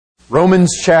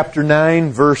Romans chapter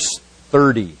 9, verse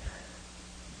 30.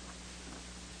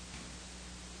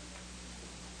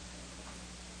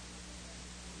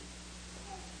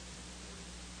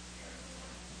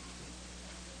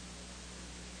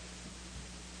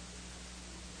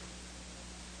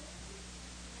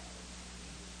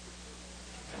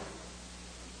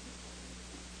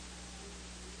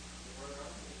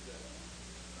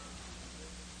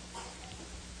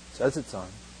 Says it's on.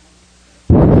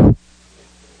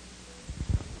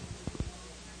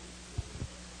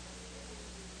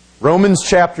 Romans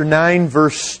chapter 9,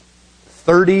 verse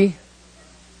 30. I'm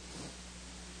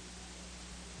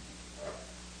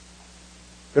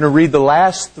going to read the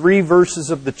last 3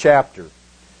 verses of the chapter.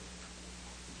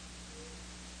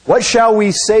 What shall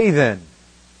we say then?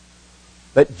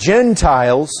 That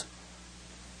Gentiles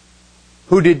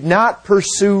who did not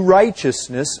pursue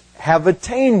righteousness have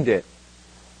attained it.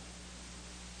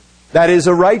 That is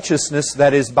a righteousness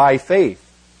that is by faith.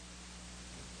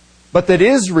 But that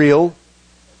Israel,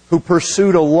 who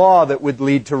pursued a law that would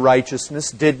lead to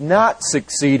righteousness, did not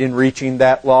succeed in reaching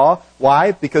that law.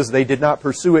 Why? Because they did not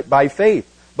pursue it by faith,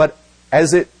 but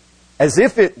as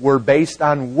if it were based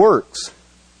on works.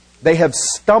 They have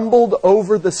stumbled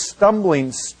over the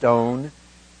stumbling stone,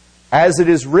 as it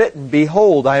is written,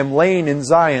 "Behold, I am laying in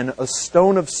Zion a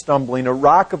stone of stumbling, a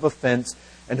rock of offense,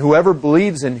 and whoever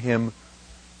believes in Him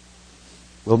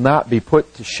will not be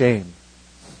put to shame."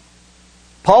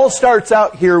 Paul starts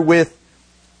out here with,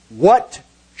 what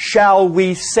shall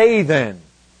we say then?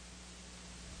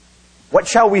 What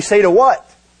shall we say to what?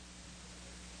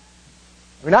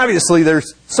 I mean, obviously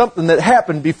there's something that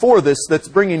happened before this that's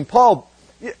bringing Paul.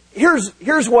 Here's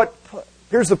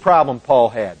the problem Paul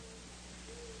had.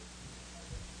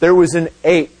 There was an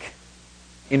ache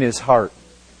in his heart.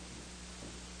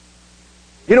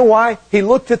 You know why? He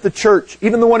looked at the church,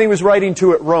 even the one he was writing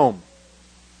to at Rome.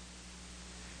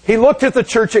 He looked at the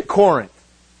church at Corinth.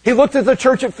 He looked at the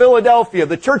church at Philadelphia,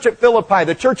 the church at Philippi,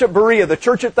 the church at Berea, the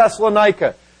church at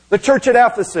Thessalonica, the church at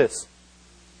Ephesus,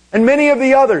 and many of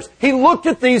the others. He looked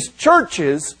at these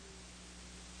churches,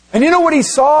 and you know what he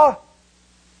saw?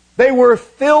 They were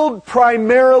filled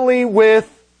primarily with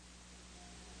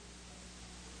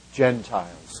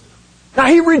Gentiles. Now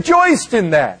he rejoiced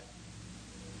in that.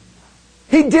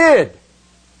 He did.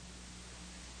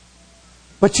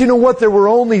 But you know what? There were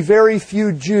only very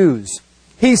few Jews.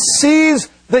 He sees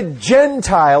the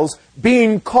Gentiles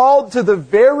being called to the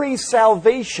very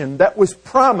salvation that was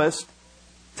promised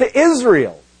to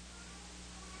Israel.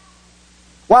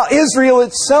 While Israel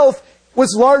itself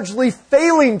was largely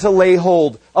failing to lay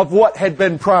hold of what had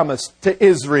been promised to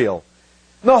Israel.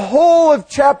 The whole of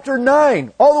chapter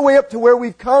 9, all the way up to where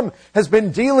we've come, has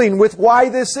been dealing with why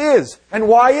this is. And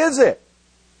why is it?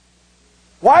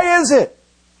 Why is it?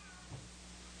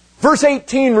 Verse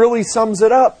 18 really sums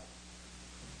it up.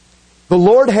 The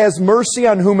Lord has mercy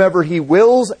on whomever He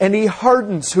wills, and He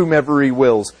hardens whomever He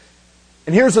wills.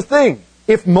 And here's the thing.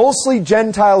 If mostly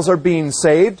Gentiles are being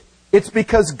saved, it's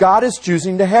because God is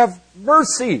choosing to have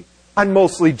mercy on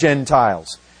mostly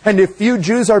Gentiles. And if few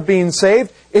Jews are being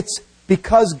saved, it's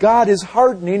because God is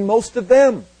hardening most of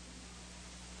them.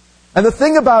 And the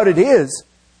thing about it is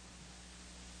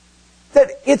that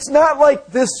it's not like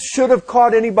this should have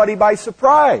caught anybody by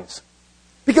surprise.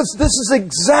 Because this is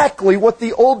exactly what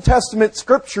the Old Testament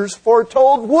Scriptures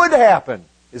foretold would happen.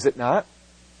 Is it not?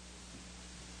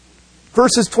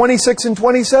 Verses 26 and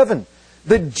 27.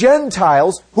 The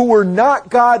Gentiles, who were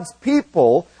not God's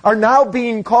people, are now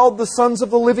being called the sons of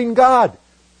the living God.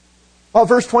 Well,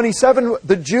 verse 27,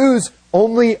 the Jews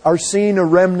only are seeing a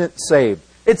remnant saved.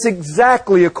 It's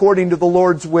exactly according to the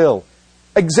Lord's will.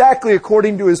 Exactly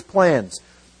according to His plans.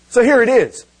 So here it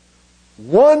is.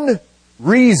 One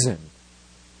reason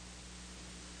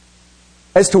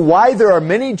as to why there are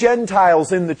many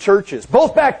Gentiles in the churches,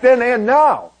 both back then and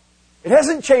now. It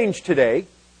hasn't changed today.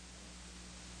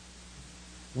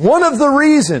 One of the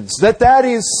reasons that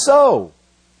is so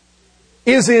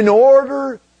is in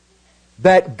order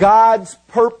that God's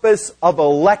purpose of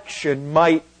election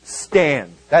might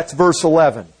stand. That's verse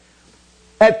 11.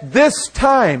 At this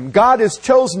time, God has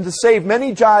chosen to save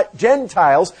many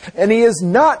Gentiles, and He has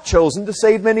not chosen to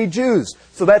save many Jews.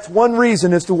 So that's one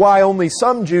reason as to why only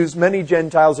some Jews, many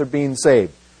Gentiles are being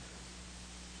saved.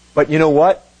 But you know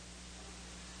what?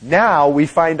 Now we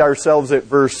find ourselves at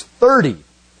verse 30.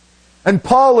 And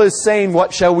Paul is saying,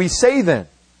 what shall we say then?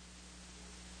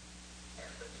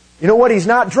 You know what? He's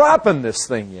not dropping this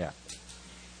thing yet.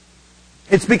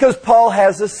 It's because Paul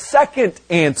has a second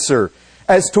answer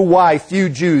as to why few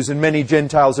Jews and many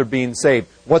Gentiles are being saved.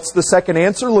 What's the second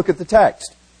answer? Look at the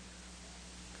text.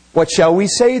 What shall we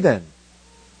say then?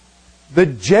 The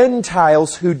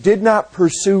Gentiles who did not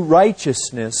pursue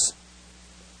righteousness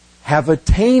have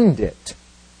attained it.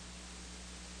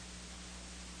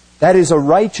 That is a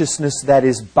righteousness that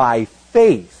is by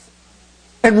faith.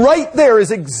 And right there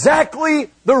is exactly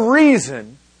the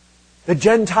reason the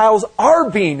Gentiles are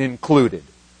being included.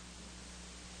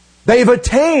 They've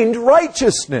attained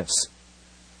righteousness.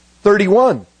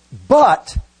 31.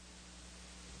 But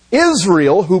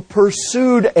Israel, who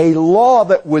pursued a law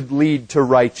that would lead to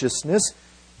righteousness,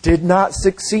 did not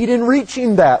succeed in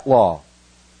reaching that law.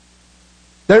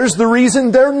 There's the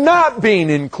reason they're not being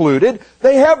included.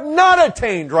 They have not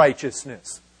attained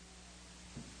righteousness.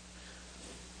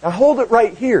 Now hold it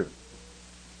right here.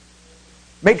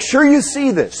 Make sure you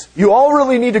see this. You all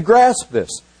really need to grasp this.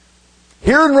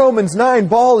 Here in Romans 9,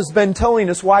 Paul has been telling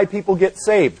us why people get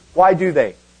saved. Why do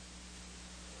they?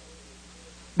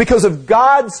 Because of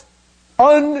God's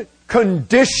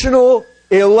unconditional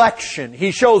election.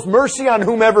 He shows mercy on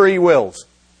whomever He wills.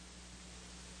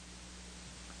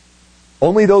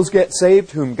 Only those get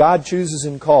saved whom God chooses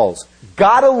and calls.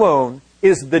 God alone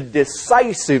is the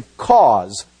decisive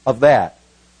cause of that.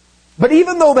 But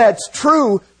even though that's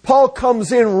true, Paul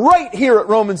comes in right here at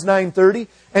Romans 9:30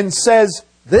 and says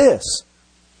this: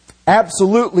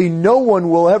 absolutely no one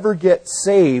will ever get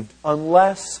saved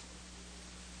unless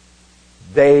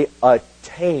they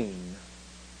attain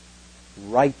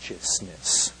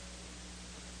righteousness.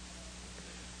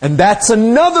 And that's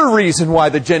another reason why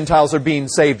the Gentiles are being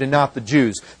saved and not the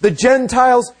Jews. The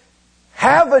Gentiles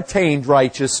have attained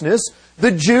righteousness.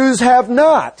 The Jews have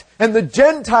not. And the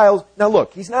Gentiles... Now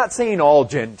look, he's not saying all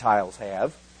Gentiles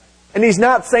have. And he's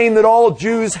not saying that all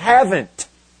Jews haven't.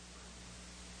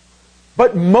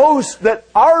 But most that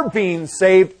are being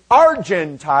saved are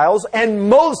Gentiles, and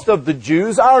most of the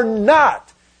Jews are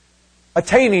not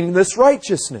attaining this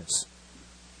righteousness.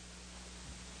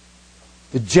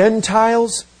 The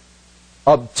Gentiles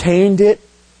obtained it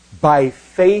by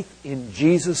faith in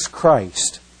Jesus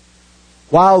Christ,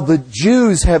 while the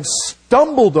Jews have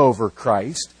stumbled over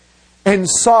Christ and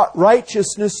sought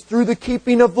righteousness through the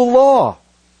keeping of the law.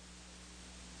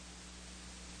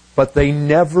 But they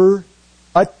never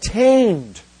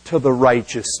attained to the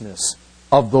righteousness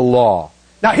of the law.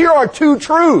 Now here are two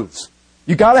truths.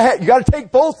 You got to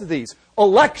take both of these.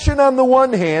 Election on the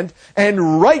one hand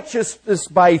and righteousness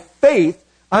by faith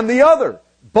on the other.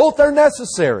 Both are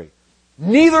necessary.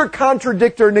 Neither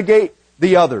contradict or negate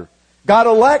the other. God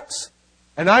elects,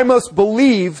 and I must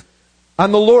believe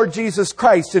on the Lord Jesus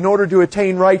Christ in order to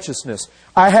attain righteousness.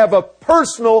 I have a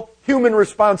personal human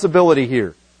responsibility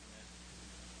here.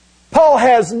 Paul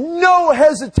has no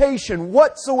hesitation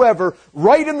whatsoever,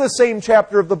 right in the same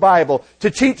chapter of the Bible, to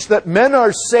teach that men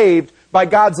are saved by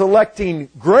God's electing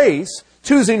grace,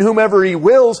 choosing whomever He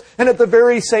wills, and at the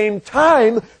very same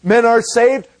time, men are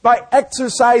saved by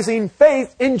exercising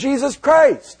faith in Jesus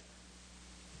Christ.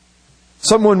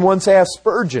 Someone once asked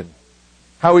Spurgeon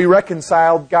how he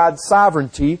reconciled God's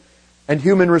sovereignty and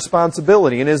human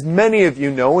responsibility. And as many of you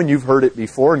know, and you've heard it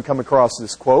before and come across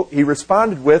this quote, he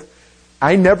responded with,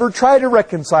 "I never try to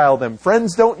reconcile them.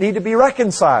 Friends don't need to be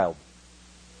reconciled."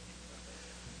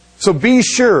 So be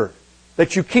sure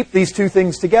that you keep these two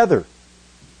things together.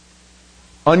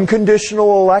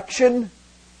 Unconditional election,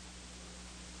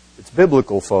 it's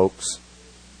biblical, folks.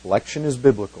 Election is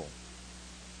biblical.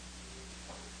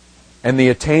 And the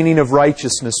attaining of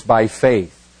righteousness by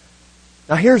faith.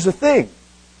 Now here's the thing.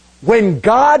 When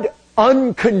God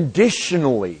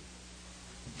unconditionally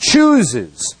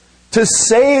chooses to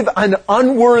save an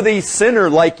unworthy sinner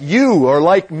like you or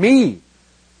like me,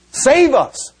 save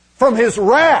us from His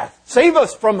wrath, save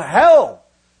us from hell,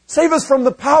 save us from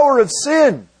the power of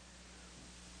sin,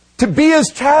 to be His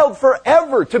child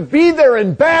forever, to be there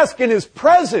and bask in His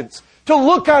presence, to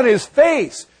look on His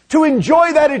face, to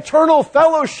enjoy that eternal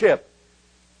fellowship.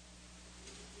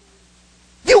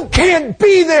 You can't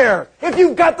be there if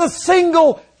you've got the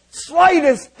single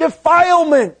slightest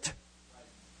defilement.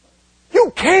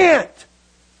 You can't.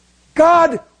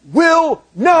 God will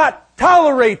not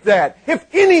tolerate that. If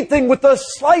anything with the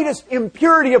slightest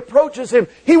impurity approaches Him,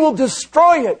 He will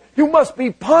destroy it. You must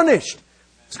be punished.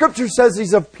 Scripture says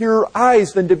He's of purer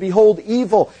eyes than to behold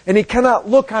evil, and He cannot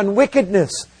look on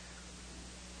wickedness.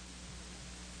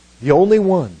 The only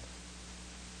one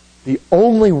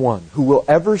who will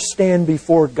ever stand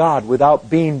before God without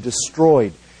being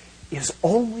destroyed is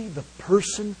only the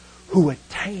person who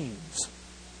attains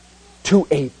to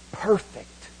a perfect.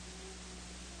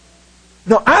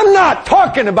 Now, I'm not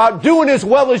talking about doing as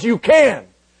well as you can.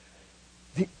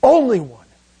 The only one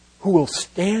who will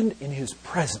stand in His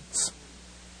presence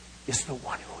is the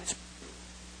one who is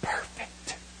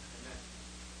perfect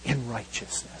in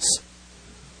righteousness.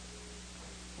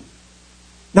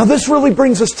 Now this really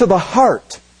brings us to the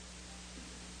heart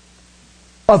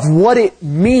of what it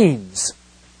means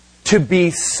to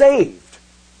be saved.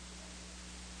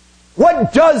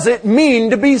 What does it mean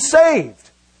to be saved?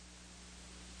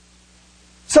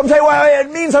 Some say, well,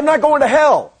 it means I'm not going to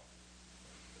hell.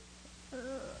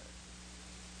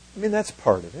 I mean, that's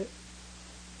part of it.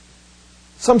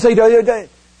 Some say, doesn't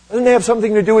it have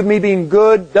something to do with me being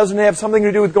good? Doesn't it have something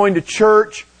to do with going to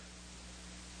church?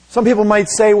 Some people might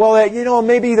say, well,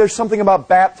 maybe there's something about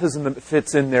baptism that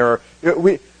fits in there.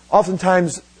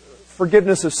 Oftentimes,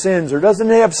 forgiveness of sins. Or doesn't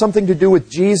it have something to do with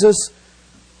Jesus?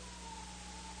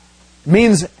 It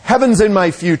means heaven's in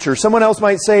my future. Someone else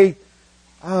might say,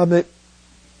 it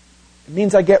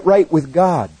means I get right with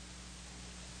God.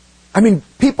 I mean,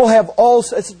 people have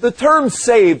the term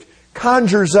saved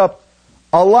conjures up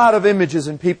a lot of images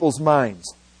in people's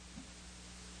minds.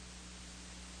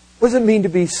 What does it mean to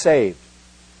be saved?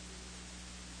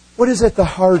 What is at the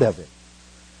heart of it?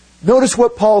 Notice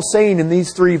what Paul's saying in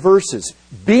these 3 verses.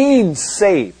 Being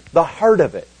saved, the heart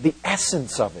of it, the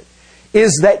essence of it,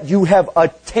 is that you have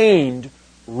attained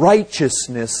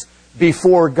righteousness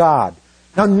before God.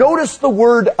 Now notice the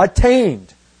word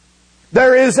attained.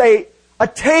 There is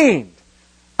attained.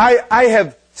 I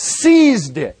have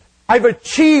seized it. I've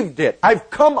achieved it. I've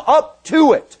come up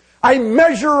to it. I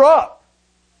measure up.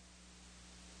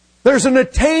 There's an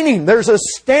attaining. There's a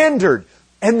standard.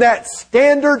 And that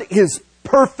standard is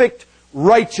perfect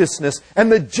righteousness.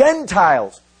 And the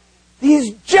Gentiles,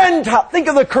 think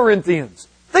of the Corinthians.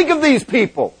 Think of these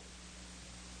people.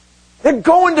 They're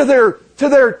going to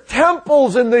their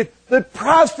temples and the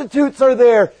prostitutes are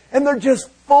there. And they're just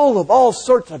full of all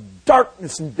sorts of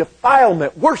darkness and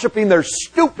defilement, worshiping their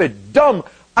stupid, dumb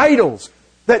idols.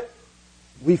 That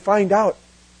we find out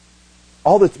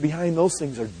all that's behind those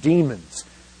things are demons.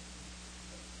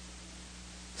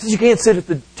 He says you can't sit at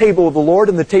the table of the Lord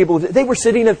and the table of... They were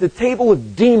sitting at the table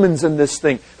of demons in this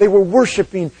thing. They were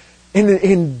worshiping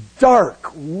in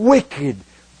dark, wicked,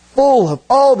 full of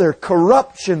all their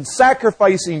corruption,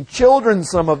 sacrificing children,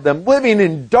 some of them, living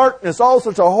in darkness, all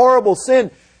sorts of horrible sin.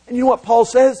 And you know what Paul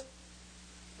says?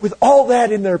 With all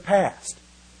that in their past,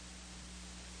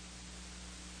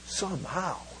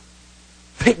 somehow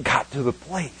they got to the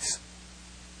place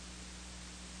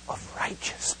of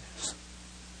righteousness.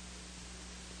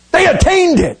 They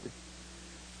attained it.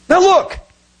 Now look,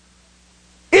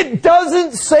 it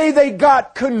doesn't say they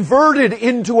got converted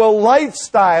into a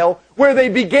lifestyle where they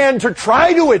began to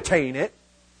try to attain it.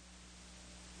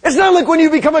 It's not like when you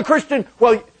become a Christian,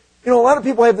 a lot of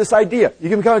people have this idea. You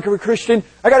can become a Christian,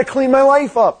 I got to clean my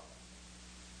life up.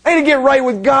 I got to get right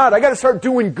with God. I got to start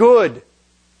doing good.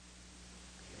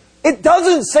 It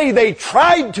doesn't say they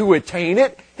tried to attain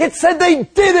it. It said they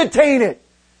did attain it.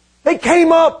 They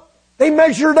came up. They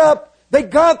measured up. They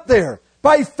got there.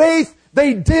 By faith,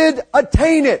 they did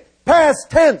attain it. Past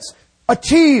tense.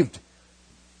 Achieved.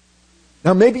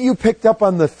 Now maybe you picked up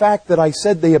on the fact that I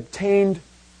said they obtained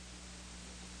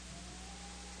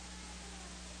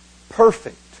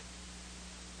perfect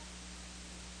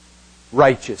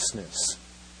righteousness.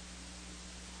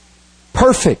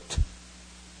 Perfect.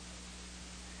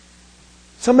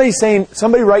 Somebody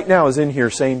right now is in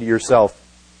here saying to yourself,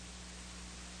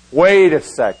 wait a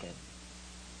second.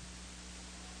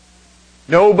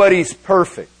 Nobody's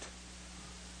perfect.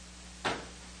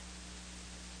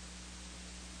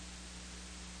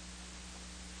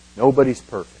 Nobody's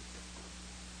perfect.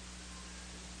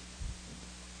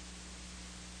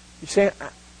 You say,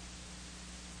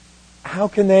 how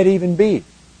can that even be?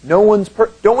 No one's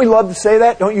perfect. Don't we love to say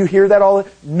that? Don't you hear that all the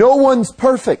time? No one's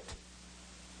perfect.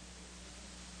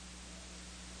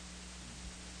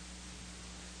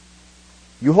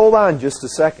 You hold on just a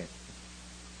second.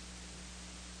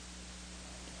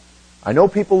 I know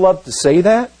people love to say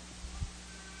that.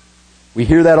 We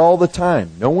hear that all the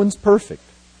time. No one's perfect.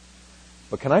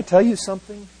 But can I tell you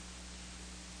something?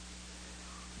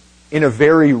 In a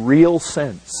very real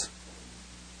sense,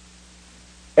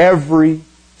 every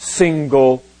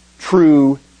single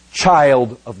true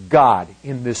child of God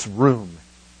in this room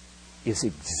is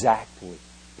exactly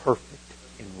perfect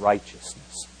in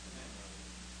righteousness.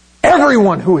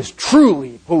 Everyone who has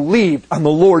truly believed on the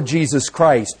Lord Jesus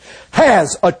Christ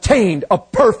has attained a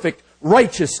perfect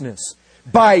righteousness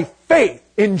by faith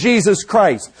in Jesus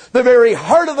Christ. The very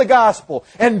heart of the gospel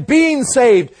and being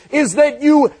saved is that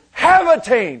you have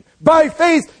attained. By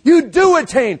faith, you do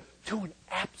attain to an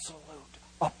absolute,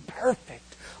 a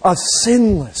perfect, a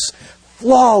sinless,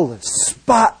 flawless,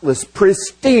 spotless,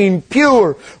 pristine,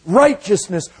 pure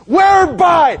righteousness,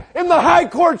 whereby in the high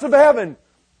courts of heaven,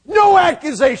 no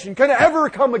accusation can ever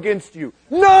come against you.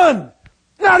 None.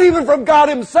 Not even from God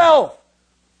Himself.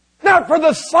 Not for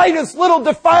the slightest little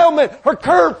defilement or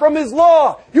curve from His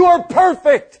law. You are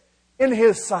perfect in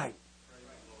His sight.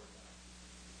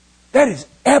 That is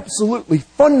absolutely,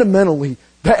 fundamentally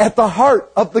at the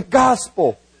heart of the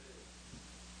gospel.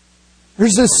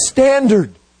 There's a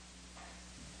standard.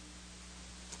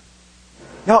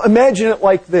 Now imagine it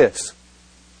like this.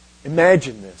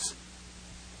 Imagine this.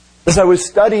 As I was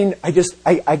studying, I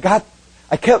kept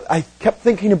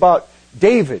thinking about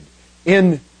David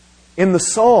in the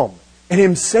Psalm and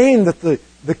him saying that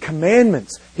the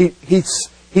commandments,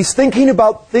 he's thinking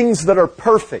about things that are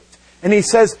perfect. And he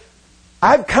says,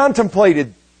 I've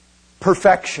contemplated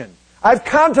perfection. I've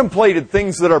contemplated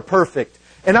things that are perfect.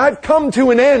 And I've come to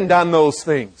an end on those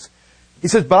things. He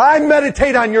says, but I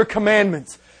meditate on your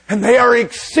commandments, and they are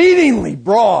exceedingly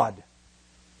broad.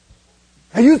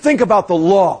 Now you think about the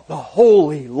law, the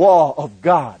holy law of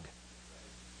God.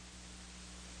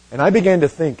 And I began to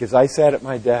think as I sat at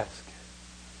my desk,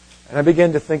 and I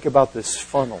began to think about this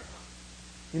funnel.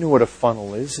 You know what a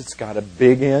funnel is? It's got a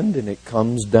big end and it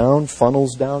comes down,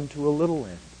 funnels down to a little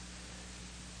end.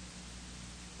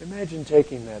 Imagine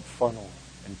taking that funnel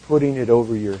and putting it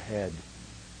over your head.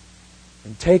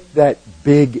 And take that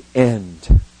big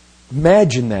end.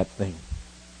 Imagine that thing.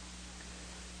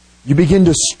 You begin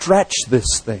to stretch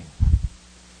this thing.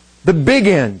 The big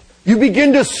end. You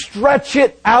begin to stretch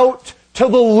it out to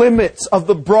the limits of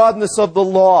the broadness of the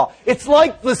law. It's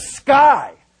like the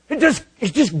sky. It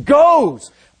just goes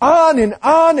on and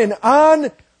on and on.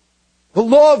 The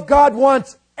law of God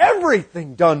wants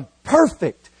everything done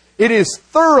perfect. It is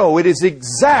thorough. It is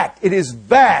exact. It is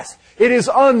vast. It is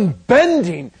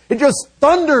unbending. It just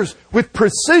thunders with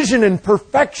precision and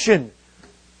perfection.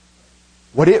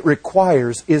 What it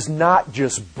requires is not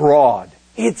just broad.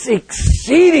 It's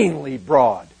exceedingly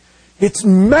broad. It's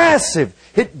massive.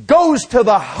 It goes to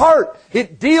the heart.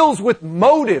 It deals with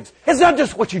motives. It's not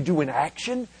just what you do in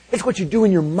action. It's what you do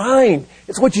in your mind.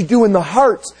 It's what you do in the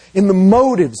hearts, in the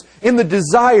motives, in the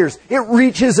desires. It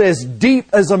reaches as deep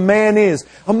as a man is.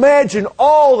 Imagine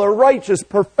all the righteous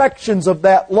perfections of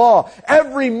that law.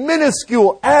 Every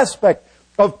minuscule aspect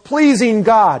of pleasing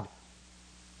God,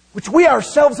 which we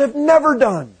ourselves have never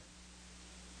done.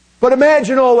 But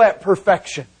imagine all that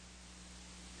perfection.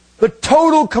 The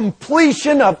total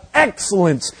completion of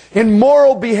excellence in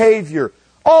moral behavior.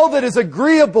 All that is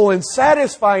agreeable and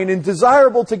satisfying and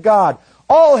desirable to God.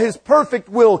 All His perfect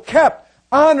will kept,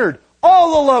 honored.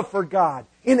 All the love for God.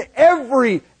 In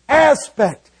every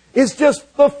aspect. It's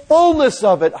just the fullness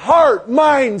of it. Heart,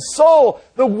 mind, soul,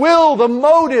 the will, the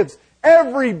motives.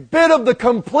 Every bit of the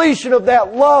completion of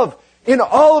that love in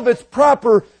all of its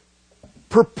proper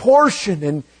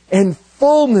proportion and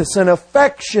fullness and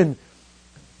affection.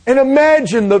 And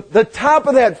imagine the top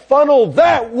of that funnel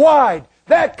that wide,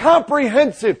 that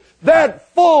comprehensive,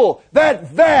 that full,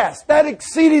 that vast, that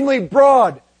exceedingly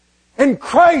broad. And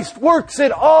Christ works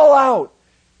it all out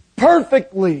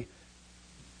perfectly.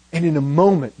 And in a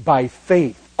moment, by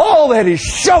faith, all that is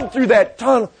shoved through that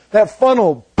tunnel, that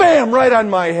funnel, bam, right on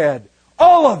my head.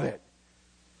 All of it.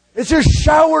 It's just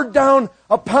showered down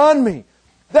upon me.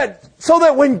 So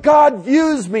that when God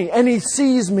views me and He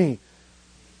sees me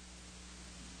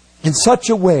in such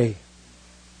a way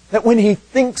that when He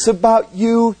thinks about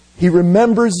you, He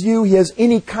remembers you, He has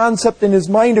any concept in His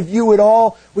mind of you at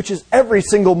all, which is every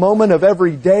single moment of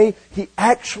every day, He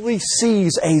actually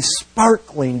sees a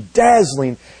sparkling,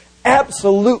 dazzling,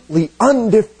 absolutely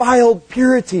undefiled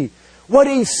purity. What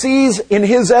He sees in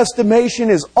His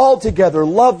estimation is altogether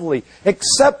lovely,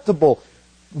 acceptable,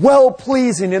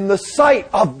 well-pleasing in the sight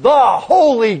of the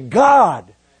holy God.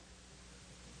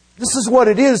 This is what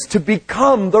it is to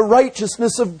become the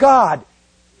righteousness of God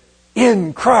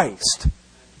in Christ.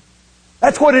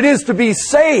 That's what it is to be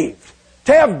saved.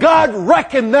 To have God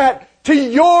reckon that to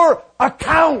your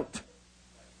account.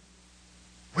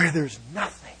 Where there's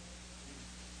nothing.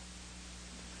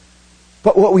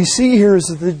 But what we see here is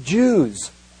that the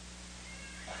Jews,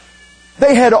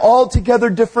 they had altogether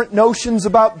different notions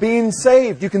about being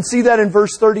saved. You can see that in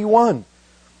verse 31.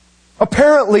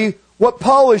 Apparently, what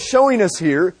Paul is showing us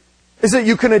here is that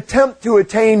you can attempt to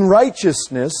attain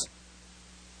righteousness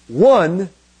one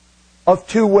of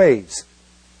two ways.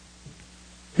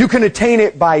 You can attain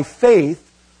it by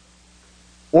faith,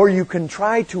 or you can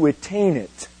try to attain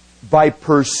it by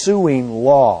pursuing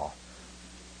law.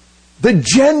 The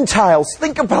Gentiles,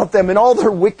 think about them in all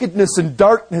their wickedness and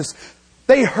darkness.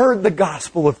 They heard the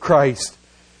gospel of Christ.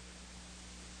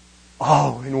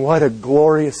 Oh, and what a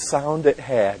glorious sound it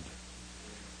had.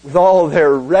 With all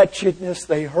their wretchedness,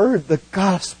 they heard the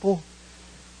gospel.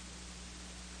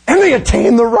 And they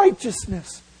attained the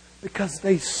righteousness because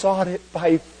they sought it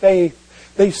by faith.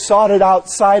 They sought it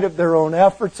outside of their own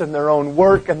efforts and their own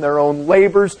work and their own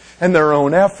labors and their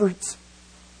own efforts.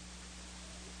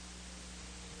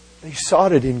 They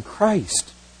sought it in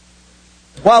Christ.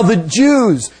 While the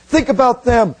Jews, think about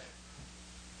them.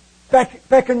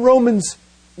 Back in Romans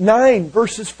 9,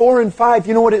 verses 4 and 5,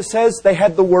 you know what it says? They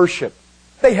had the worship.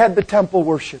 They had the temple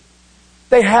worship.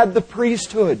 They had the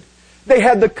priesthood. They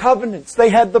had the covenants. They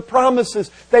had the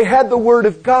promises. They had the Word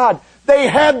of God. They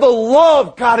had the law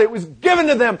of God. It was given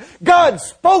to them. God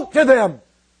spoke to them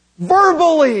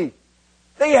verbally.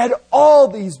 They had all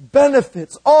these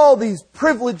benefits, all these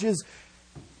privileges,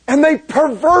 and they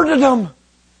perverted them.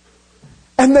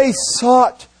 And they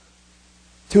sought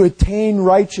to attain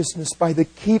righteousness by the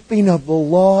keeping of the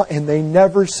law, and they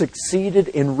never succeeded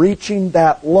in reaching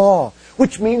that law,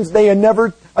 which means they had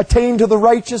never attained to the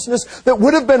righteousness that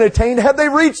would have been attained had they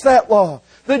reached that law.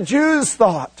 The Jews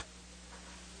thought,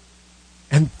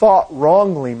 and thought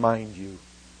wrongly, mind you.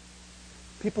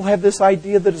 People have this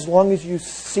idea that as long as you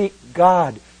seek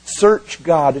God, search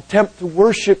God, attempt to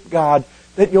worship God,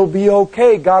 that you'll be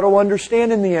okay. God will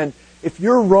understand in the end. If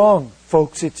you're wrong,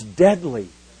 folks, it's deadly.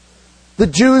 The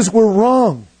Jews were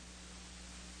wrong.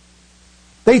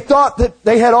 They thought that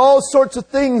they had all sorts of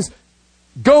things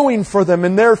going for them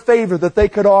in their favor that they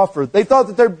could offer. They thought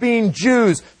that they're being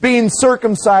Jews, being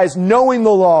circumcised, knowing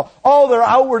the law, all their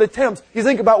outward attempts. You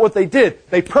think about what they did.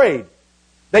 They prayed.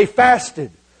 They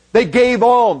fasted. They gave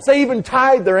alms. They even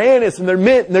tithed their anise and their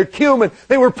mint and their cumin.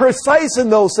 They were precise in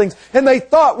those things. And they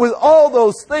thought with all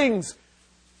those things.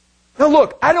 Now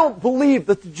look, I don't believe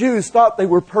that the Jews thought they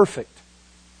were perfect.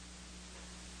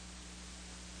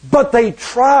 But they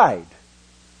tried.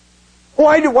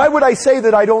 Why would I say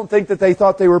that I don't think that they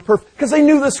thought they were perfect? Because they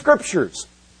knew the Scriptures.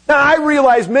 Now, I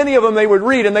realize many of them they would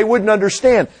read and they wouldn't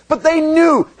understand. But they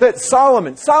knew that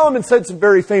Solomon said some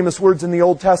very famous words in the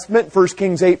Old Testament, 1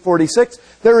 Kings 8:46.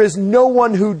 There is no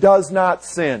one who does not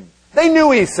sin. They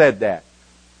knew he said that.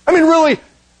 I mean, really,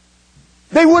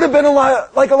 they would have been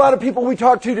like a lot of people we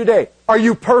talk to today. Are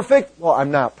you perfect? Well,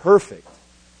 I'm not perfect.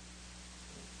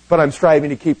 But I'm striving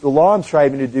to keep the law. I'm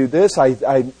striving to do this.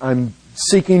 I'm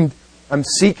seeking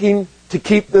to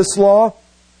keep this law.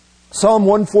 Psalm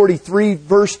 143,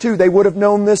 verse 2, they would have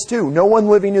known this too. No one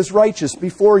living is righteous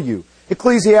before you.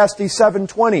 Ecclesiastes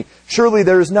 7:20, surely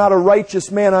there is not a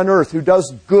righteous man on earth who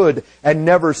does good and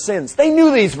never sins. They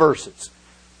knew these verses.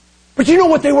 But you know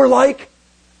what they were like?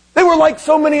 They were like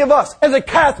so many of us. As a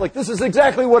Catholic, this is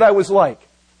exactly what I was like.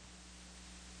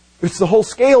 It's the whole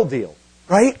scale deal,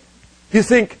 right? You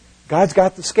think, God's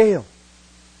got the scale.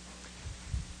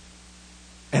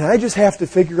 And I just have to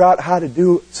figure out how to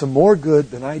do some more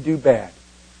good than I do bad.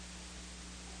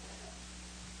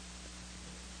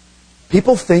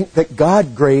 People think that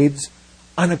God grades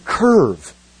on a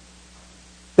curve.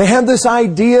 They have this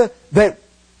idea that,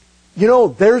 you know,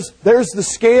 there's the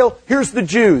scale, here's the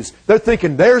Jews. They're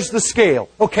thinking, there's the scale.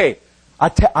 Okay,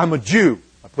 I'm a Jew.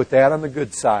 I put that on the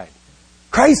good side.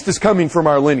 Christ is coming from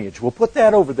our lineage. We'll put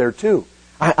that over there too.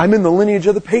 I'm in the lineage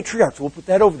of the patriarchs. We'll put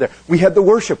that over there. We had the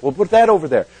worship. We'll put that over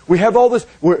there. We have all this.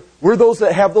 We're those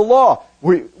that have the law.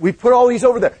 We put all these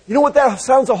over there. You know what that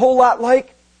sounds a whole lot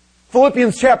like?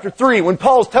 Philippians chapter 3, when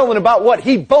Paul's telling about what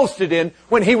he boasted in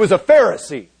when he was a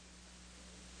Pharisee.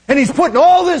 And he's putting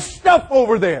all this stuff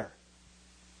over there.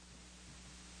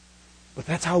 But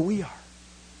that's how we are.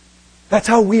 That's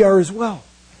how we are as well.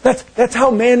 That's how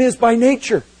man is by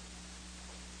nature.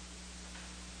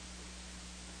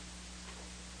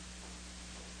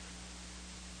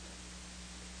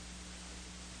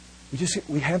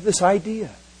 We have this idea.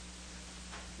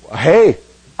 Hey,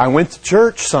 I went to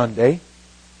church Sunday.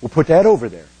 We'll put that over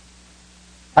there.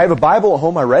 I have a Bible at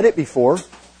home. I read it before.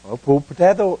 We'll put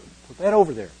that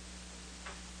over there.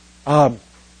 I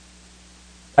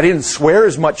didn't swear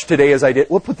as much today as I did.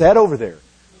 We'll put that over there.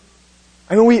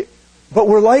 I mean, but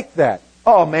we're like that.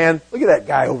 Oh man, look at that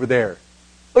guy over there.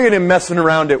 Look at him messing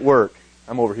around at work.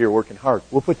 I'm over here working hard.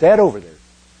 We'll put that over there.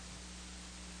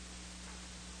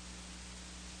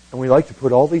 And we like to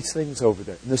put all these things over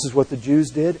there. And this is what the Jews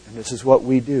did, and this is what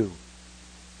we do.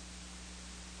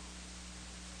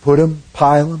 Put them,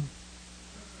 pile them.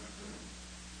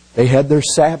 They had their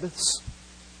Sabbaths.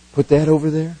 Put that over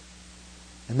there.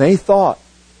 And they thought,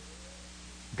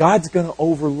 God's going to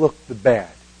overlook the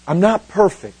bad. I'm not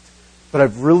perfect, but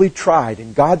I've really tried,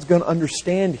 and God's going to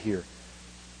understand here.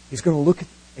 He's going to look at...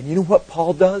 And you know what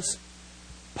Paul does?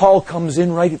 Paul comes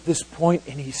in right at this point,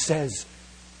 and he says,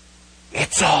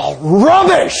 it's all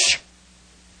rubbish!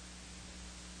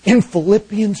 In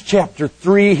Philippians chapter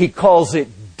 3, he calls it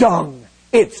dung.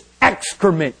 It's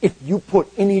excrement if you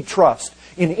put any trust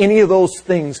in any of those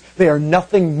things, they are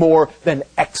nothing more than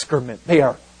excrement. They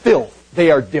are filth.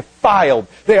 They are defiled.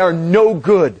 They are no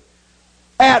good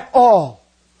at all.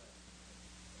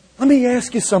 Let me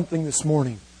ask you something this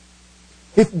morning.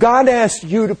 If God asked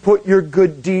you to put your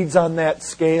good deeds on that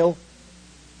scale,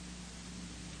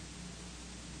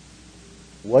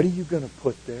 what are you going to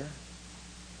put there?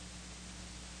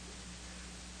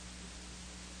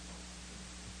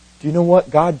 Do you know what?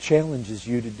 God challenges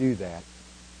you to do that.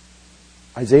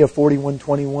 Isaiah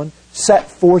 41:21.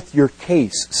 Set forth your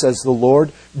case, says the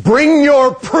Lord. Bring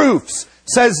your proofs,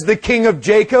 says the King of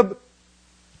Jacob.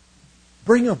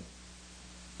 Bring them.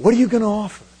 What are you going to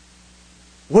offer?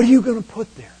 What are you going to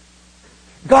put there?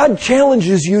 God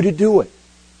challenges you to do it.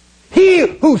 He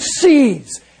who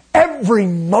sees every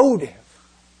motive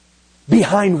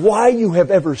behind why you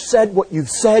have ever said what you've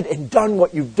said and done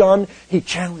what you've done, He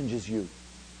challenges you.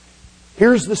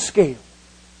 Here's the scale.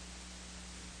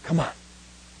 Come on.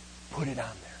 Put it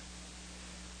on there.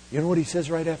 You know what He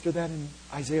says right after that in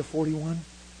Isaiah 41?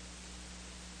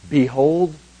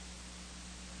 Behold.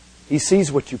 He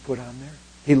sees what you put on there.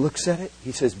 He looks at it.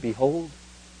 He says, behold,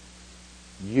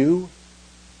 you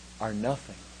are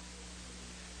nothing.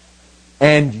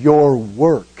 And your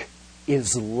work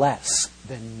is less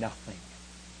than nothing.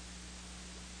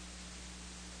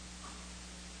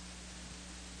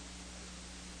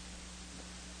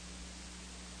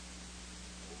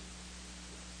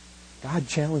 God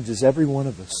challenges every one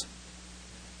of us.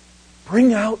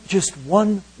 Bring out just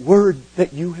one word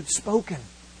that you have spoken.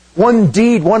 One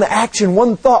deed, one action,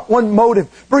 one thought, one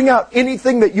motive. Bring out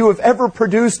anything that you have ever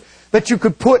produced that you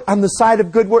could put on the side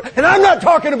of good work. And I'm not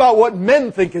talking about what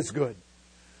men think is good.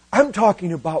 I'm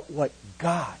talking about what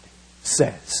God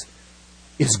says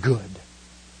is good.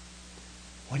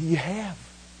 What do you have?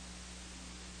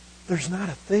 There's not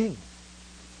a thing.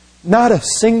 Not a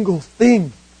single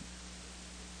thing.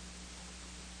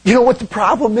 You know what the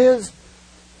problem is?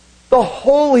 The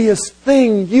holiest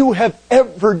thing you have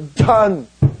ever done,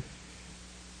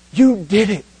 you did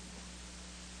it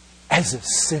as a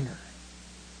sinner.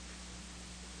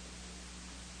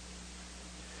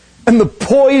 And the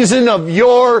poison of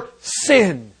your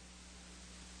sin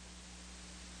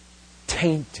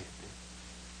tainted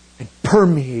and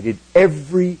permeated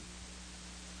every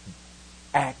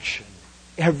action,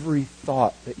 every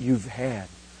thought that you've had.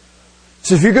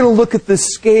 So if you're going to look at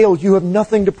this scale, you have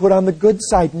nothing to put on the good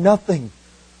side. Nothing.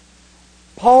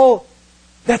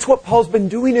 That's what Paul's been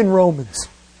doing in Romans.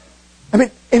 I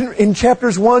mean, in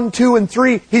chapters 1, 2, and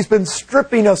 3, he's been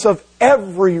stripping us of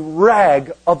every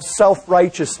rag of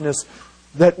self-righteousness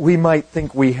that we might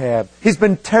think we have. He's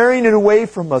been tearing it away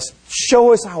from us.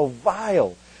 Show us how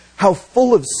vile, how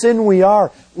full of sin we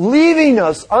are, leaving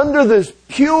us under this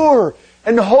pure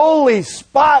and holy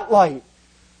spotlight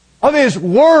of His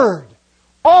Word.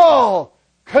 All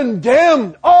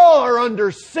condemned, all are under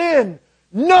sin.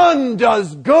 None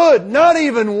does good, not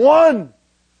even one.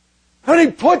 And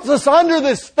He puts us under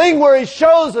this thing where He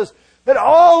shows us that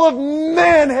all of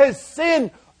man has sinned.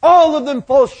 All of them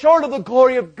fall short of the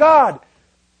glory of God.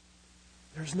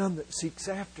 There's none that seeks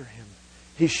after Him.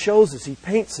 He shows us, He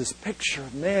paints this picture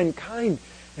of mankind,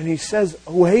 and He says,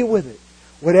 away with it.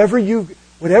 Whatever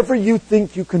you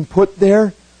think you can put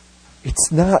there,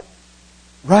 it's not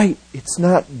right. It's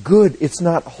not good. It's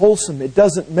not wholesome. It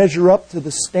doesn't measure up to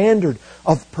the standard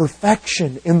of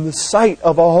perfection in the sight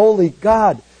of a holy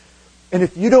God. And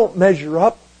if you don't measure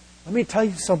up, let me tell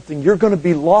you something, you're going to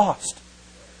be lost.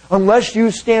 Unless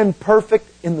you stand perfect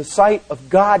in the sight of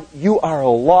God, you are a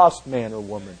lost man or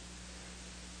woman.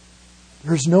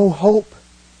 There's no hope.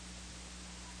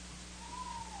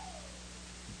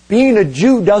 Being a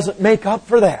Jew doesn't make up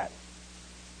for that.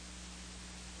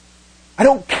 I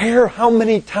don't care how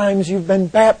many times you've been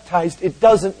baptized, it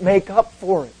doesn't make up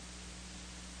for it.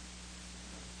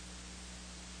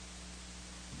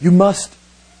 You must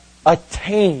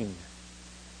attain.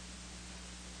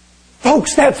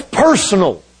 Folks, that's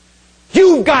personal.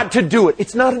 You've got to do it.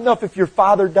 It's not enough if your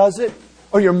father does it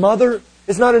or your mother.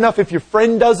 It's not enough if your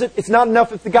friend does it. It's not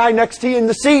enough if the guy next to you in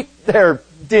the seat there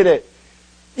did it.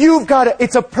 You've got to,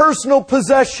 it's a personal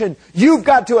possession. You've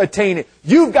got to attain it.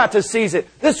 You've got to seize it.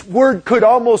 This word could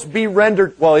almost be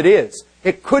rendered, well, it is.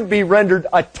 It could be rendered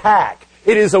attack.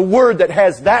 It is a word that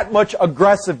has that much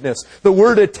aggressiveness. The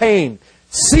word attain.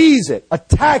 Seize it.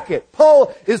 Attack it.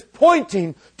 Paul is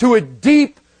pointing to a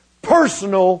deep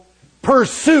personal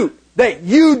pursuit that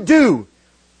you do.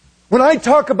 When I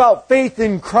talk about faith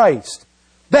in Christ,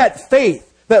 that faith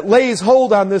that lays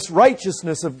hold on this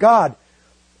righteousness of God,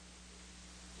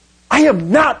 I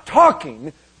am not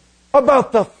talking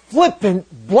about the flippant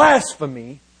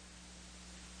blasphemy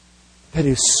that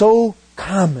is so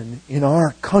common in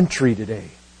our country today.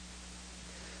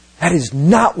 That is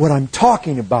not what I'm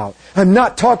talking about. I'm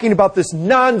not talking about this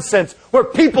nonsense where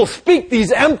people speak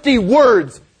these empty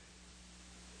words.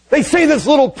 They say this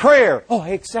little prayer. Oh, I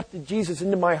accepted Jesus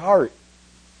into my heart.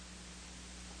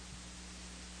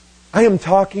 I am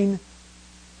talking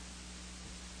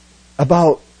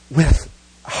about with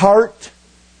heart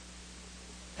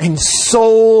and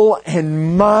soul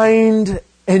and mind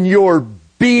and your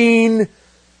being,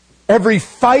 every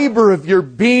fiber of your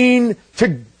being,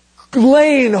 to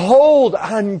laying hold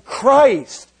on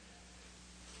Christ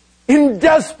in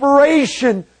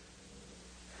desperation.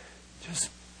 Just,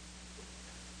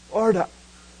 Lord,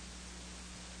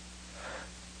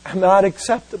 I'm not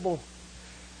acceptable.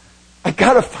 I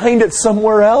got to find it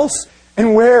somewhere else.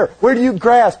 And where? Where do you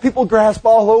grasp? People grasp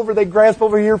all over. They grasp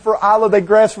over here for Allah. They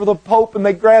grasp for the Pope. And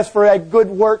they grasp for good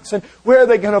works. And where are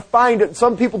they going to find it? And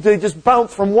some people, they just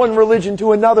bounce from one religion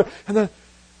to another. But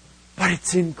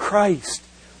it's in Christ.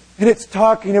 And it's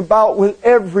talking about with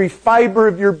every fiber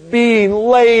of your being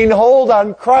laying hold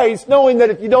on Christ, knowing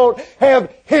that if you don't have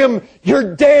Him,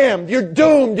 you're damned, you're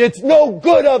doomed. It's no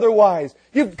good otherwise.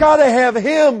 You've got to have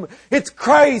Him. It's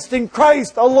Christ and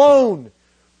Christ alone.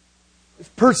 It's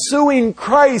pursuing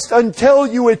Christ until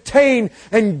you attain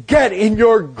and get in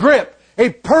your grip a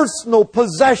personal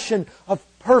possession of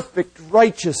perfect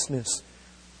righteousness.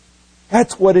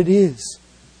 That's what it is.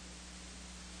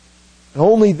 And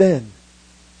only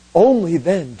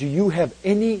then do you have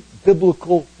any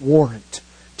biblical warrant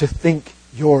to think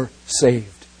you're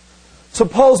saved. So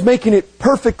Paul's making it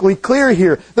perfectly clear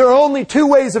here. There are only two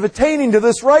ways of attaining to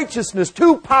this righteousness.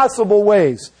 Two possible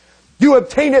ways. You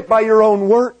obtain it by your own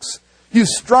works. You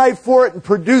strive for it and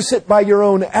produce it by your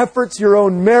own efforts, your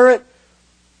own merit.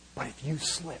 But if you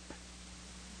slip,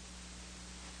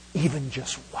 even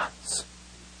just once,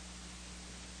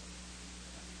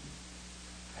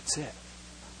 that's it.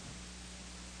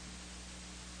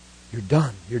 You're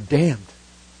done. You're damned.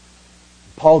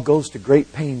 Paul goes to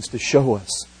great pains to show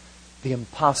us the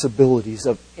impossibilities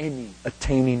of any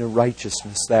attaining to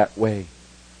righteousness that way.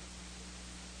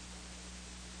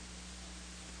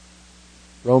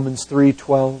 Romans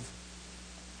 3:12,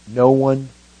 no one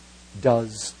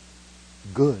does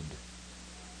good.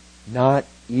 Not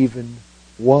even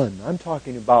one. I'm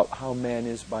talking about how man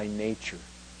is by nature.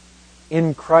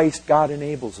 In Christ, God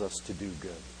enables us to do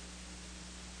good.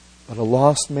 But a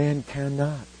lost man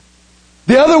cannot.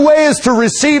 The other way is to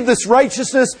receive this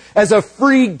righteousness as a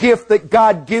free gift that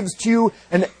God gives to you,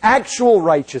 an actual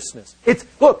righteousness. It's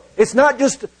not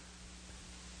just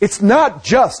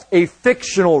a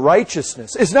fictional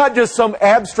righteousness. It's not just some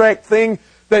abstract thing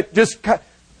that just...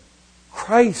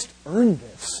 Christ earned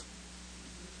this.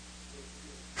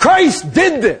 Christ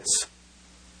did this.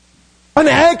 An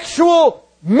actual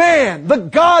man, the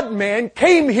God-man,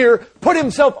 came here, put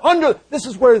Himself under... This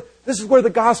is where the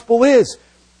gospel is.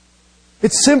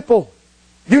 It's simple.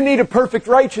 You need a perfect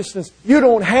righteousness. You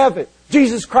don't have it.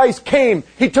 Jesus Christ came.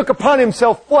 He took upon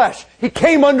Himself flesh. He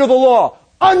came under the law.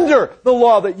 Under the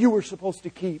law that you were supposed to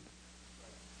keep.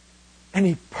 And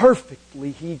He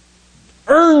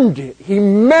earned it. He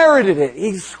merited it.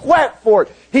 He sweat for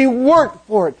it. He worked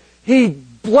for it. He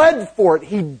bled for it.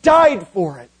 He died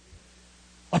for it.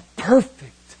 A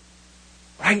perfect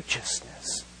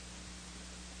righteousness.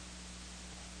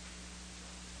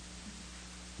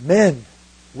 Men,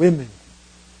 women,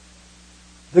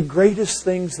 the greatest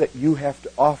things that you have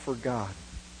to offer God,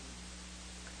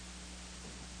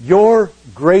 your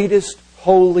greatest,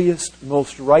 holiest,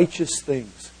 most righteous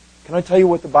things, can I tell you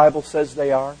what the Bible says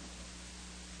they are?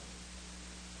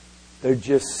 They're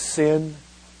just sin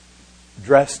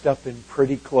dressed up in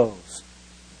pretty clothes.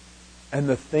 And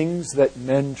the things that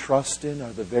men trust in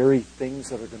are the very things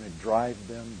that are going to drive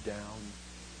them down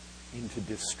into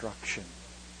destruction.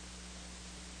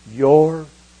 Your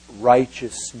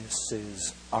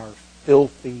righteousnesses are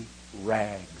filthy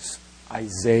rags.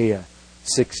 Isaiah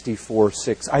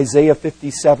 64:6. Isaiah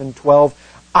 57:12.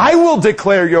 I will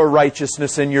declare your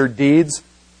righteousness and your deeds,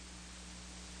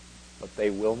 but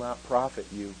they will not profit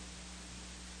you.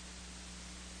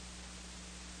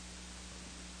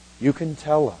 You can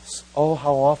tell us, oh,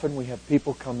 how often we have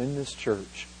people come in this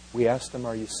church. We ask them,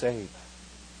 are you saved?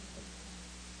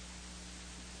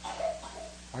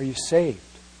 Are you saved?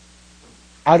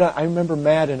 I remember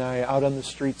Matt and I out on the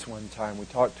streets one time. We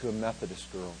talked to a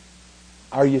Methodist girl.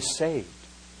 Are you saved?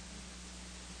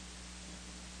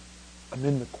 I'm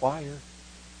in the choir.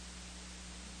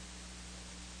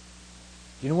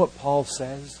 You know what Paul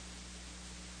says?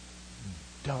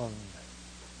 Dung.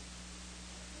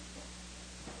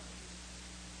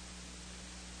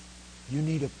 You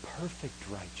need a perfect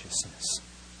righteousness.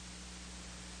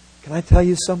 Can I tell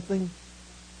you something?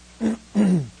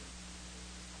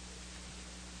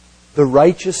 The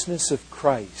righteousness of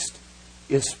Christ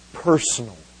is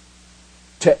personal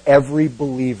to every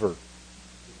believer.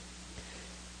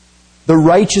 The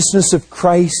righteousness of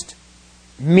Christ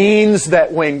means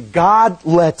that when God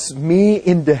lets me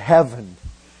into heaven,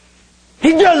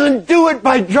 He doesn't do it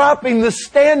by dropping the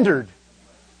standard.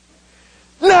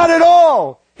 Not at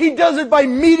all. He does it by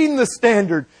meeting the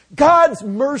standard. God's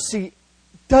mercy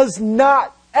does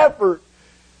not ever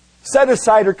set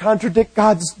aside or contradict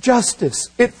God's justice.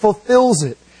 It fulfills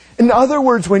it. In other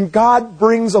words, when God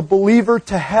brings a believer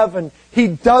to heaven, He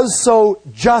does so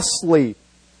justly.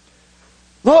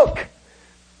 Look,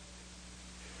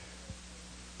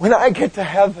 when I get to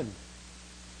heaven,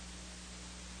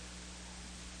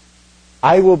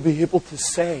 I will be able to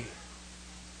say,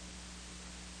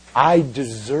 I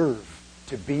deserve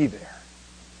to be there.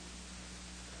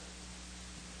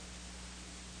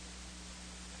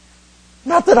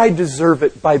 Not that I deserve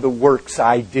it by the works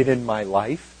I did in my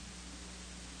life.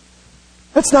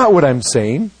 That's not what I'm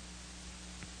saying.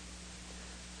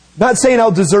 Not saying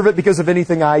I'll deserve it because of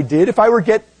anything I did. If I were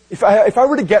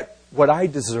to get what I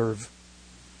deserve,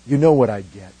 you know what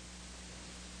I'd get.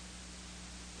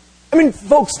 I mean,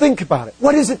 folks, think about it.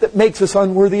 What is it that makes us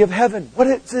unworthy of heaven? What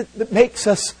is it that makes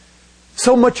us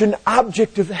so much an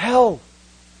object of hell?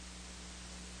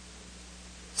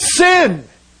 Sin!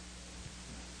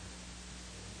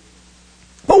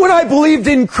 But when I believed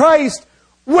in Christ,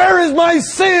 where is my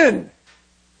sin?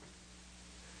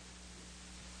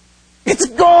 It's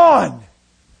gone.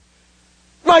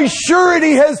 My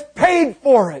surety has paid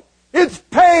for it. It's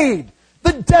paid.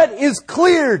 The debt is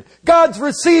cleared. God's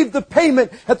received the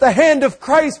payment at the hand of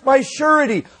Christ, my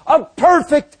surety. A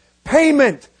perfect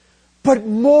payment. But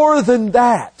more than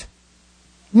that,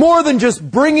 more than just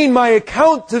bringing my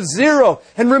account to zero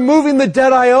and removing the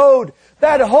debt I owed,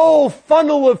 that whole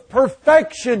funnel of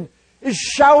perfection is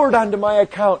showered onto my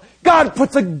account. God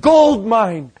puts a gold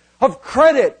mine of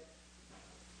credit.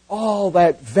 All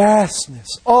that vastness,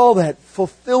 all that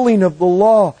fulfilling of the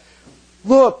law.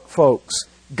 Look, folks,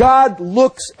 God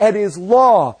looks at His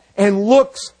law and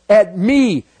looks at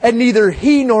me, and neither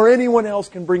He nor anyone else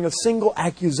can bring a single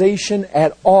accusation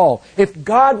at all. If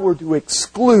God were to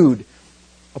exclude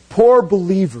a poor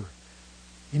believer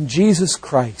in Jesus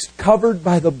Christ, covered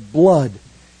by the blood,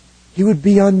 He would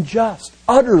be unjust,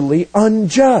 utterly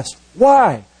unjust.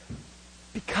 Why?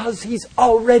 Because He's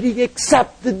already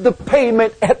accepted the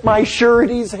payment at my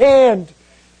surety's hand.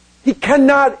 He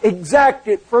cannot exact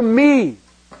it from me.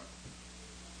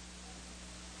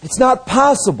 It's not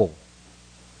possible.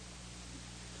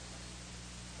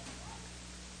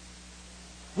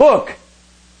 Look.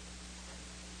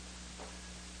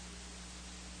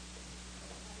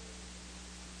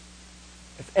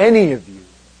 If any of you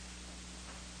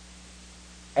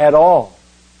at all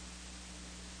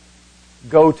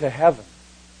go to heaven,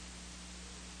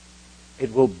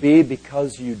 it will be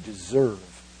because you deserve,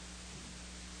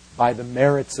 by the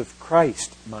merits of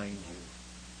Christ, mind you,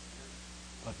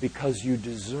 but because you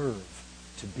deserve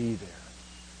to be there.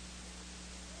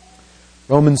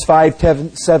 Romans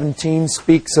 5:17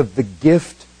 speaks of the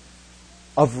gift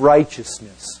of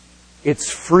righteousness. It's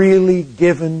freely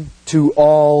given to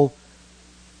all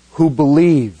who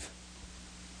believe.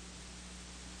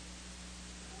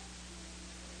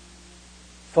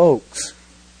 Folks,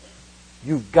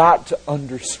 you've got to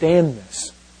understand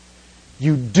this.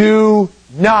 You do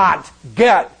not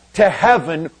get to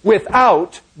heaven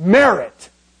without merit.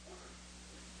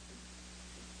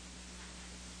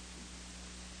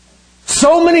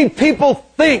 So many people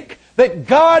think that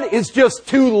God is just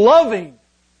too loving.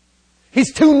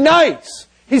 He's too nice.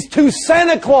 He's too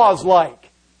Santa Claus-like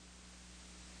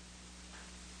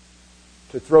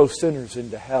to throw sinners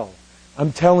into hell.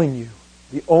 I'm telling you,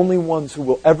 the only ones who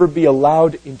will ever be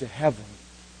allowed into heaven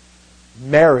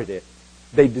merit it.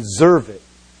 They deserve it.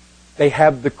 They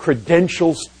have the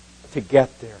credentials to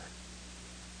get there.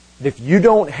 And if you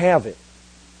don't have it,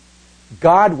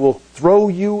 God will throw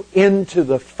you into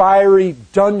the fiery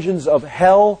dungeons of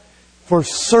hell for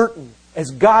certain,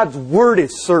 as God's Word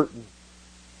is certain.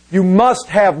 You must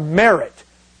have merit.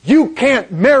 You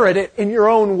can't merit it in your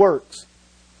own works.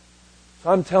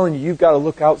 So I'm telling you, you've got to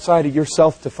look outside of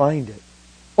yourself to find it.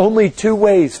 Only two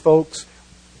ways, folks.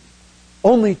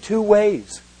 Only two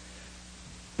ways.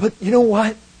 But you know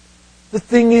what? The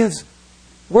thing is,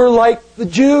 we're like the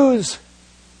Jews.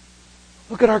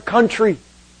 Look at our country.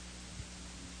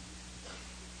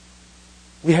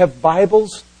 We have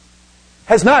Bibles.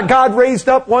 Has not God raised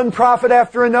up one prophet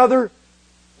after another?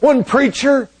 One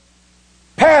preacher?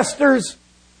 Pastors?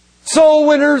 Soul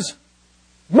winners?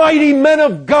 mighty men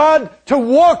of God to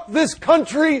walk this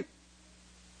country.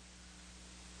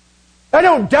 I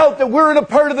don't doubt that we're in a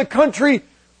part of the country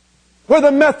where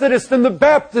the Methodist and the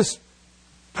Baptist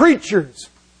preachers,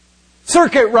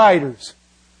 circuit riders,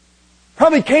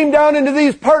 probably came down into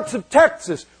these parts of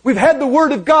Texas. We've had the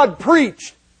Word of God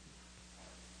preached.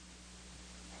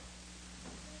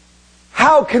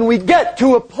 How can we get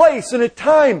to a place and a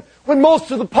time when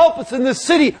most of the pulpits in this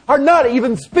city are not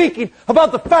even speaking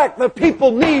about the fact that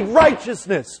people need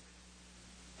righteousness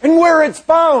and where it's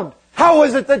found? How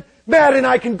is it that Matt and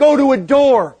I can go to a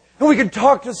door and we can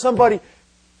talk to somebody,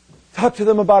 talk to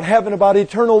them about heaven, about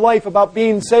eternal life, about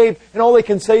being saved, and all they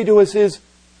can say to us is,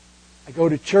 I go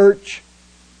to church,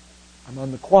 I'm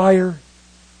on the choir.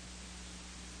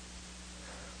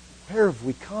 Where have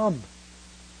we come?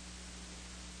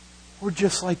 We're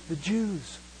just like the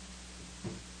Jews.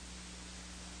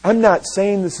 I'm not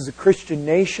saying this is a Christian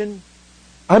nation.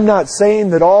 I'm not saying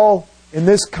that all in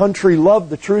this country love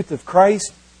the truth of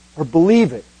Christ or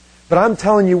believe it. But I'm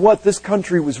telling you what, this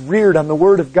country was reared on the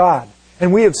Word of God.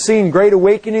 And we have seen great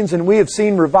awakenings and we have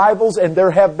seen revivals, and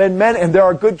there have been men, and there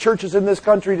are good churches in this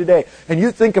country today. And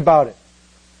you think about it.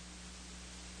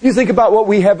 You think about what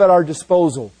we have at our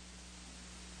disposal.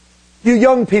 You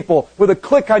young people, with a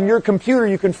click on your computer,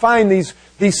 you can find these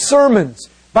sermons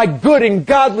by good and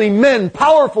godly men,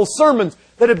 powerful sermons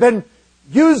that have been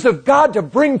used of God to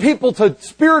bring people to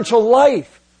spiritual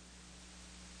life.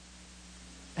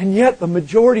 And yet the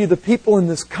majority of the people in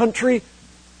this country,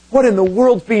 what in the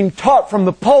world's being taught from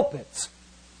the pulpits?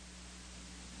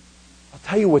 I'll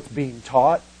tell you what's being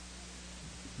taught.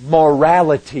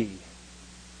 Morality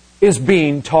is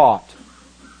being taught.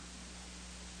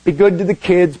 Be good to the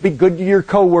kids. Be good to your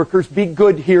coworkers. Be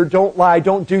good here. Don't lie.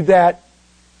 Don't do that.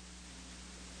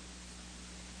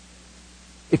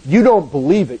 If you don't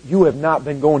believe it, you have not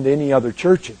been going to any other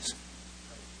churches.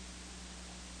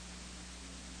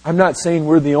 I'm not saying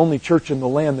we're the only church in the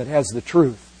land that has the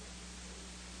truth.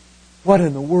 What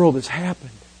in the world has happened?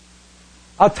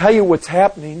 I'll tell you what's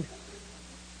happening.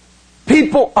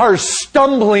 People are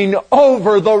stumbling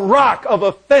over the rock of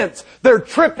offense. They're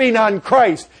tripping on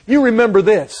Christ. You remember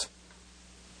this.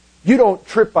 You don't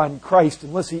trip on Christ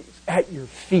unless He's at your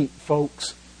feet,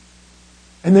 folks.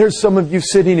 And there's some of you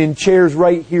sitting in chairs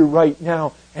right here, right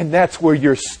now, and that's where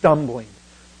you're stumbling.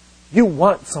 You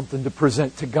want something to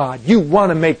present to God. You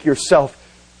want to make yourself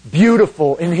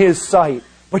beautiful in His sight,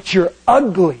 but you're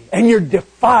ugly and you're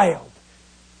defiled.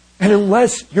 And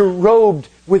unless you're robed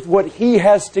with what He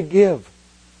has to give,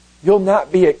 you'll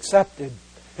not be accepted.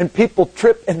 And people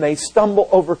trip and they stumble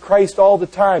over Christ all the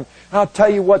time. And I'll tell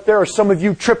you what, there are some of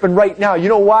you tripping right now. You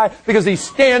know why? Because He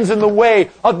stands in the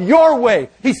way of your way.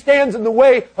 He stands in the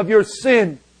way of your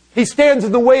sin. He stands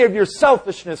in the way of your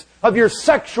selfishness, of your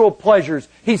sexual pleasures.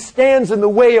 He stands in the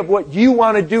way of what you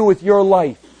want to do with your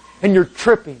life. And you're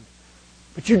tripping.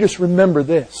 But you just remember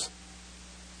this.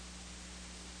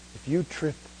 If you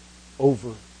trip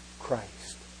over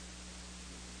Christ,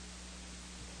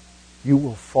 you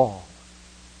will fall.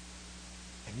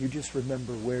 And you just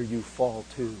remember where you fall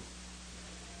to.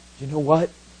 You know what?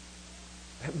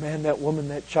 That man, that woman,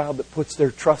 that child that puts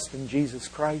their trust in Jesus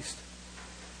Christ,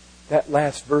 that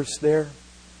last verse there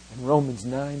in Romans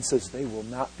 9 says they will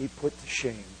not be put to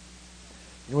shame.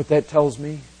 You know what that tells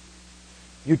me?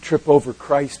 You trip over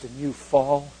Christ and you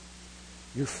fall,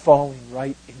 you're falling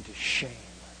right into shame.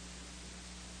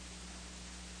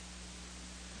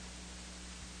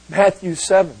 Matthew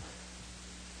 7.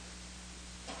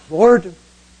 Lord,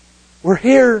 we're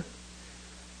here.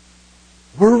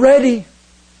 We're ready.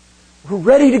 We're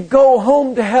ready to go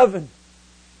home to heaven.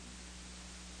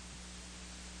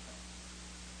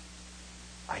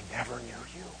 I never knew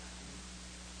you.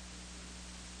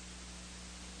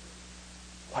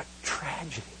 What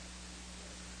tragedy.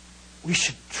 We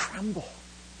should tremble.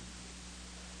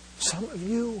 Some of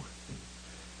you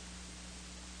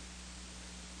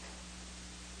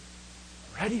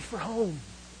ready for home.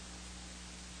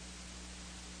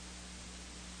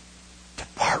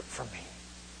 Depart from me.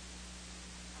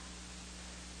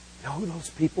 You know who those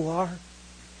people are?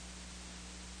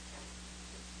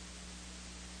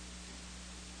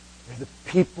 They're the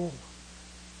people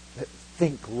that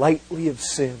think lightly of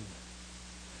sin.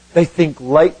 They think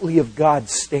lightly of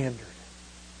God's standard.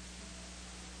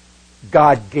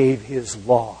 God gave His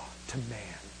law to man.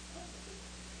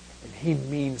 And He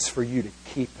means for you to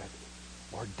keep it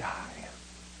or die.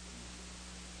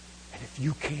 And if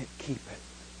you can't keep it,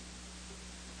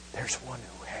 there's one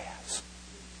who has.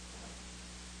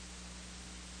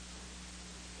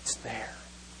 It's there.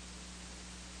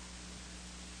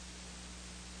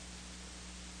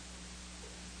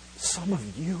 Some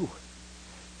of you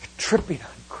tripping on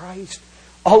Christ.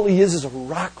 All He is a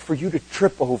rock for you to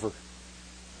trip over.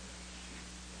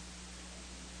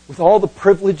 With all the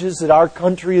privileges that our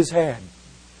country has had,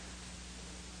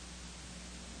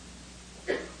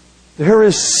 there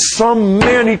is some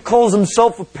man, he calls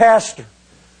himself a pastor.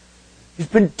 He's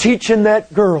been teaching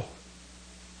that girl.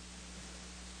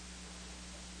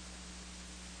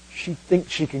 She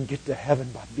thinks she can get to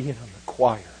heaven by being on the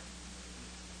choir.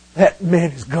 That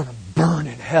man is going to burn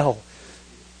in hell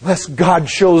unless God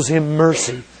shows him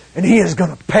mercy. And he is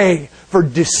going to pay for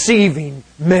deceiving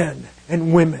men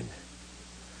and women.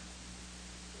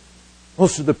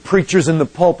 Most of the preachers in the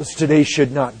pulpits today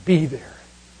should not be there.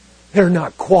 They're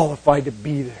not qualified to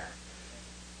be there.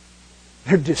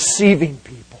 They're deceiving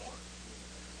people.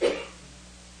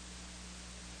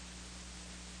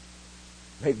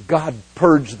 May God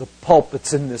purge the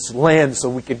pulpits in this land so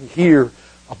we can hear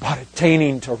about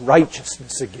attaining to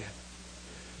righteousness again.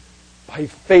 By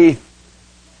faith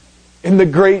in the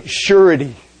great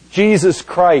surety, Jesus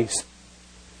Christ.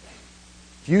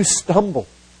 If you stumble,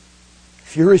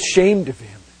 if you're ashamed of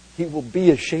Him, He will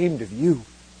be ashamed of you.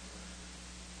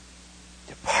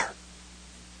 Depart.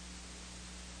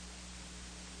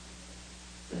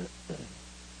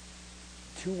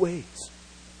 Two ways.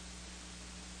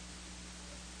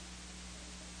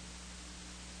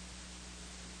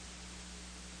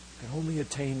 You can only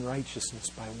attain righteousness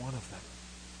by one of them.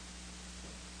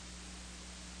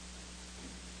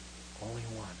 Only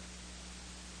one.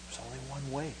 There's only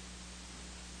one way.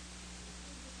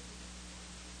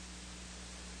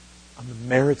 On the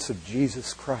merits of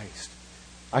Jesus Christ.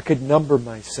 I could number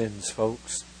my sins,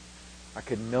 folks. I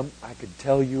could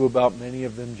tell you about many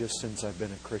of them just since I've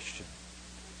been a Christian.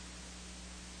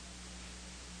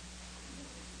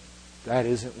 That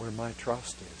isn't where my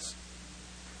trust is.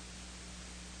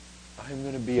 I'm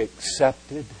going to be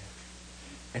accepted,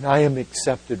 and I am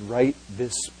accepted right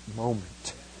this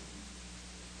moment.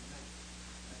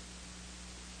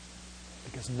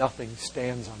 Because nothing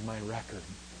stands on my record.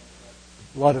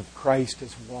 The blood of Christ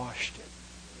has washed it.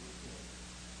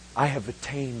 I have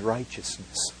attained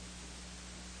righteousness.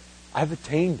 I've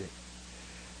attained it.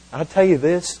 I'll tell you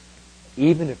this,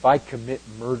 even if I commit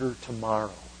murder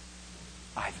tomorrow,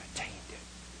 I've attained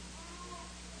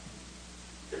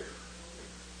it.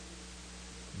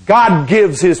 God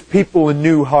gives His people a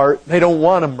new heart. They don't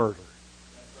want to murder.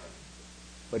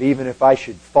 But even if I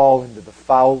should fall into the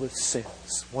foulest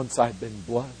sins, once I've been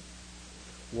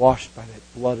washed by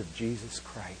that blood of Jesus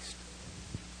Christ,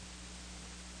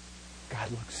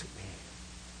 God looks at me.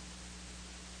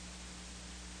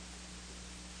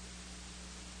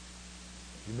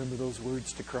 You remember those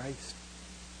words to Christ?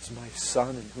 "This is my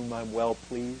Son in whom I'm well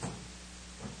pleased."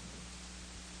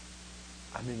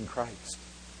 I'm in Christ.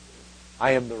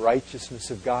 I am the righteousness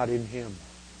of God in Him.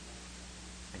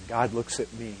 And God looks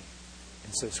at me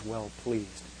and says, "Well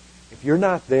pleased." If you're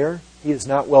not there, He is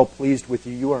not well pleased with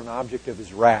you. You are an object of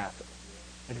His wrath.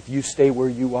 And if you stay where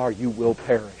you are, you will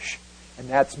perish. And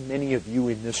that's many of you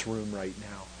in this room right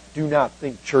now. Do not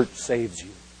think church saves you.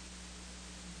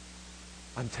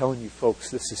 I'm telling you,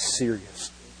 folks, this is serious.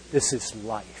 This is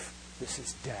life. This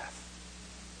is death.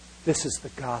 This is the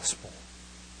gospel.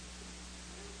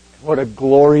 And what a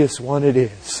glorious one it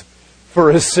is for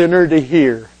a sinner to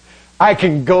hear. I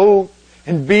can go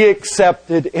and be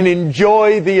accepted and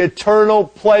enjoy the eternal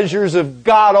pleasures of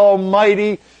God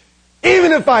Almighty,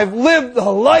 even if I've lived the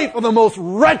life of the most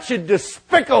wretched,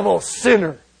 despicable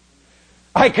sinner.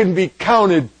 I can be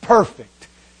counted perfect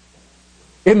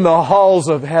in the halls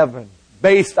of heaven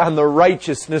based on the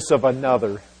righteousness of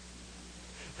another.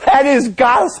 That is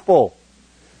gospel.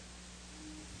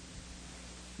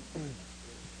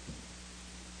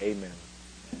 Amen.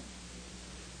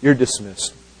 You're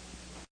dismissed.